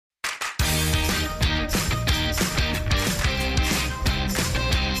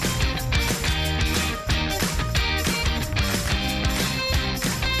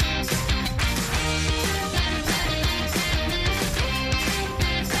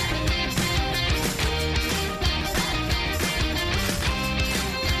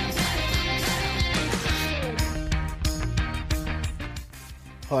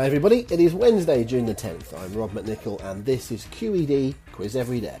Hi everybody, it is Wednesday, June the 10th. I'm Rob McNichol and this is QED Quiz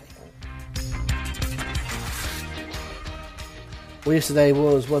Every Day. Well, yesterday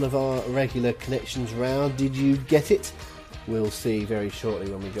was one of our regular connections round. Did you get it? We'll see very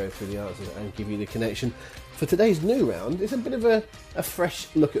shortly when we go through the answers and give you the connection. For today's new round, it's a bit of a fresh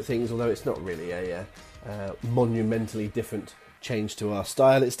look at things, although it's not really a monumentally different change to our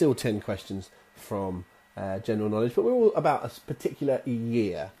style. It's still 10 questions from general knowledge, but we're all about a particular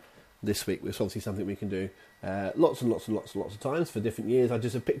year this week, which is obviously something we can do lots of times for different years. I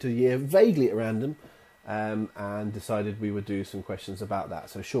just have picked a year vaguely at random and decided we would do some questions about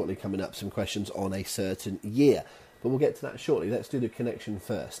that. So shortly coming up, some questions on a certain year, but we'll get to that shortly. Let's do the connection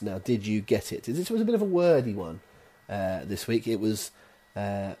first. Now, did you get it? This was a bit of a wordy one this week. It was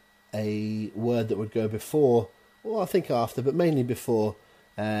a word that would go before, or I think after, but mainly before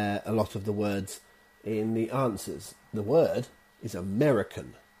a lot of the words in the answers. The word is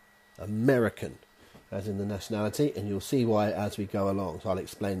American, as in the nationality, and you'll see why as we go along, so I'll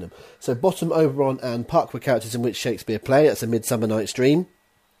explain them. So Bottom, Oberon and Puck were characters in which Shakespeare play. That's A Midsummer Night's Dream.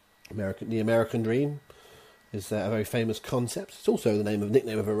 The American Dream is a very famous concept. It's also the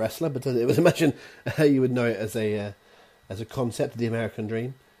nickname of a wrestler, but I would imagine you would know it as a concept, the American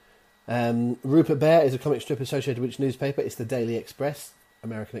Dream. Rupert Bear is a comic strip associated with which newspaper? It's the Daily Express,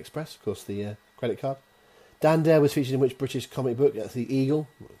 American Express, of course, the credit card. Dan Dare was featured in which British comic book? That's the Eagle,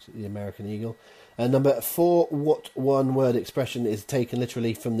 the American Eagle. Number 4, what one-word expression is taken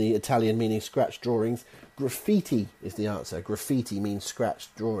literally from the Italian meaning scratch drawings? Graffiti is the answer. Graffiti means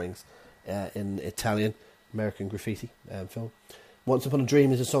scratch drawings in Italian. American Graffiti film. Once Upon a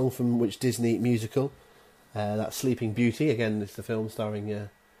Dream is a song from which Disney musical? That's Sleeping Beauty. Again, it's the film starring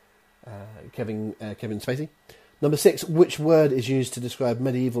Kevin Spacey. Number 6, which word is used to describe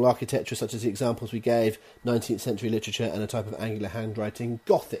medieval architecture, such as the examples we gave, 19th century literature and a type of angular handwriting?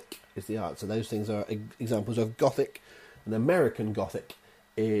 Gothic is the answer. Those things are examples of Gothic. And American Gothic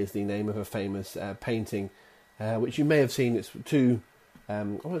is the name of a famous painting, which you may have seen. It's two, I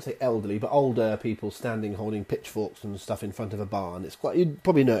won't say elderly, but older people standing holding pitchforks and stuff in front of a barn. You'd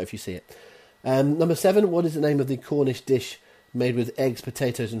probably know it if you see it. Number 7, what is the name of the Cornish dish made with eggs,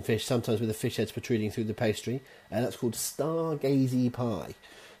 potatoes and fish, sometimes with the fish heads protruding through the pastry? That's called Stargazy pie.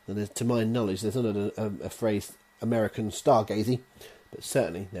 Now, to my knowledge, there's not a phrase American Stargazy, but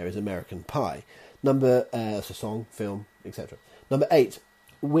certainly there is American pie. It's a song, film, etc. Number 8,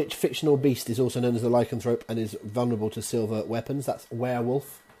 which fictional beast is also known as the lycanthrope and is vulnerable to silver weapons? That's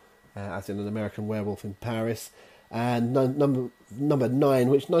werewolf, as in an American werewolf in Paris. And number 9,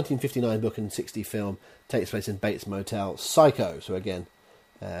 which 1959 book and 60 film takes place in Bates Motel? Psycho. So again,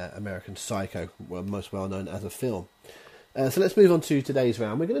 American Psycho, most well known as a film. So let's move on to today's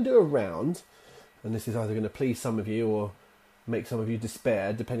round. We're going to do a round, and this is either going to please some of you or make some of you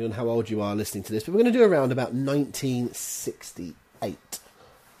despair, depending on how old you are listening to this. But we're going to do a round about 1968.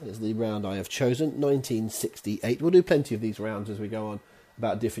 That is the round I have chosen, 1968. We'll do plenty of these rounds as we go on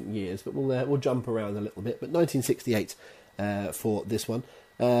about different years, but we'll jump around a little bit. But 1968 for this one.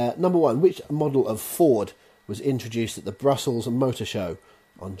 Number 1, which model of Ford was introduced at the Brussels Motor Show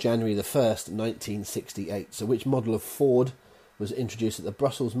on January the 1st, 1968? So which model of Ford was introduced at the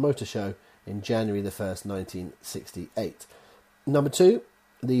Brussels Motor Show in January the 1st, 1968? Number 2,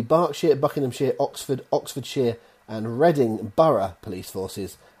 the Berkshire, Buckinghamshire, Oxford, Oxfordshire and Reading Borough police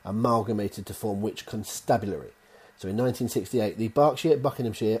forces amalgamated to form which constabulary? So in 1968, the Berkshire,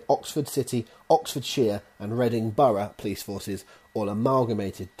 Buckinghamshire, Oxford City, Oxfordshire and Reading Borough police forces all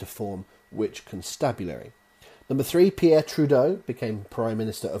amalgamated to form which constabulary? Number 3, Pierre Trudeau became Prime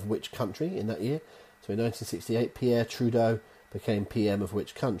Minister of which country in that year? So in 1968, Pierre Trudeau became PM of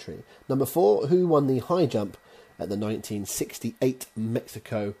which country? Number 4, who won the high jump at the 1968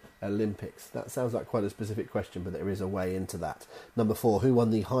 Mexico Olympics? That sounds like quite a specific question, but there is a way into that. Number 4, who won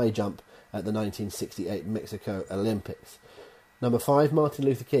the high jump at the 1968 Mexico Olympics? Number 5, Martin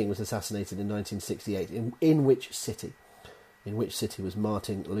Luther King was assassinated in 1968. In which city? In which city was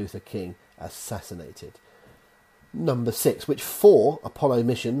Martin Luther King assassinated? Number 6, which 4 Apollo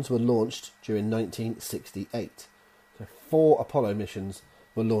missions were launched during 1968? So 4 Apollo missions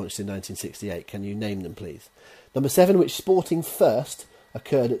were launched in 1968. Can you name them, please? Number 7, which sporting first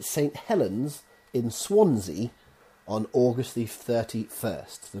occurred at St Helens in Swansea on August the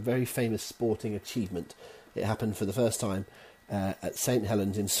 31st? It's a very famous sporting achievement. It happened for the first time at St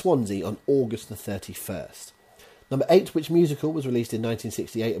Helens in Swansea on August the 31st. Number 8, which musical was released in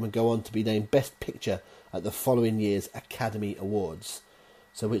 1968 and would go on to be named Best Picture at the following year's Academy Awards?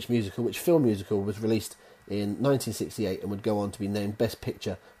 So which film musical was released in 1968 and would go on to be named Best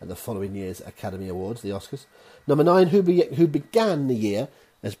Picture at the following year's Academy Awards, the Oscars? Number 9, who began the year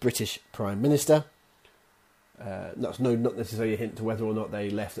as British Prime Minister. That's not necessarily a hint to whether or not they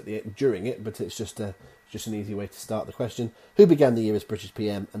left during it, but it's just an easy way to start the question. Who began the year as British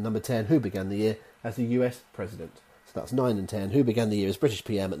PM? And number 10, who began the year as the US President? So that's 9 and 10. Who began the year as British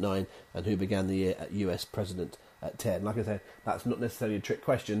PM at 9, and who began the year as US President at 10? Like I said, that's not necessarily a trick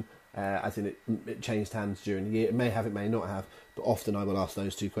question, as in it changed hands during the year. It may have, it may not have, but often I will ask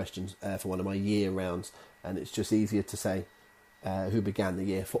those two questions for one of my year rounds, and it's just easier to say who began the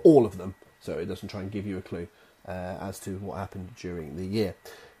year for all of them, so it doesn't try and give you a clue as to what happened during the year.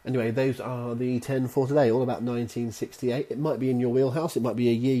 Anyway, those are the 10 for today, all about 1968. It might be in your wheelhouse, it might be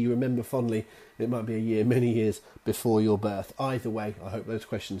a year you remember fondly, it might be a year many years before your birth. Either way, I hope those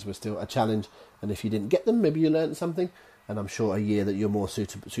questions were still a challenge, and if you didn't get them, maybe you learned something, and I'm sure a year that you're more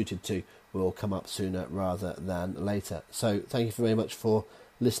suited to will come up sooner rather than later. So thank you very much for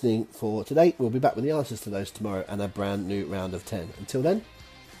listening for today. We'll be back with the answers to those tomorrow and a brand new round of 10. Until then,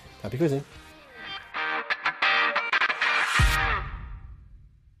 happy quizzing.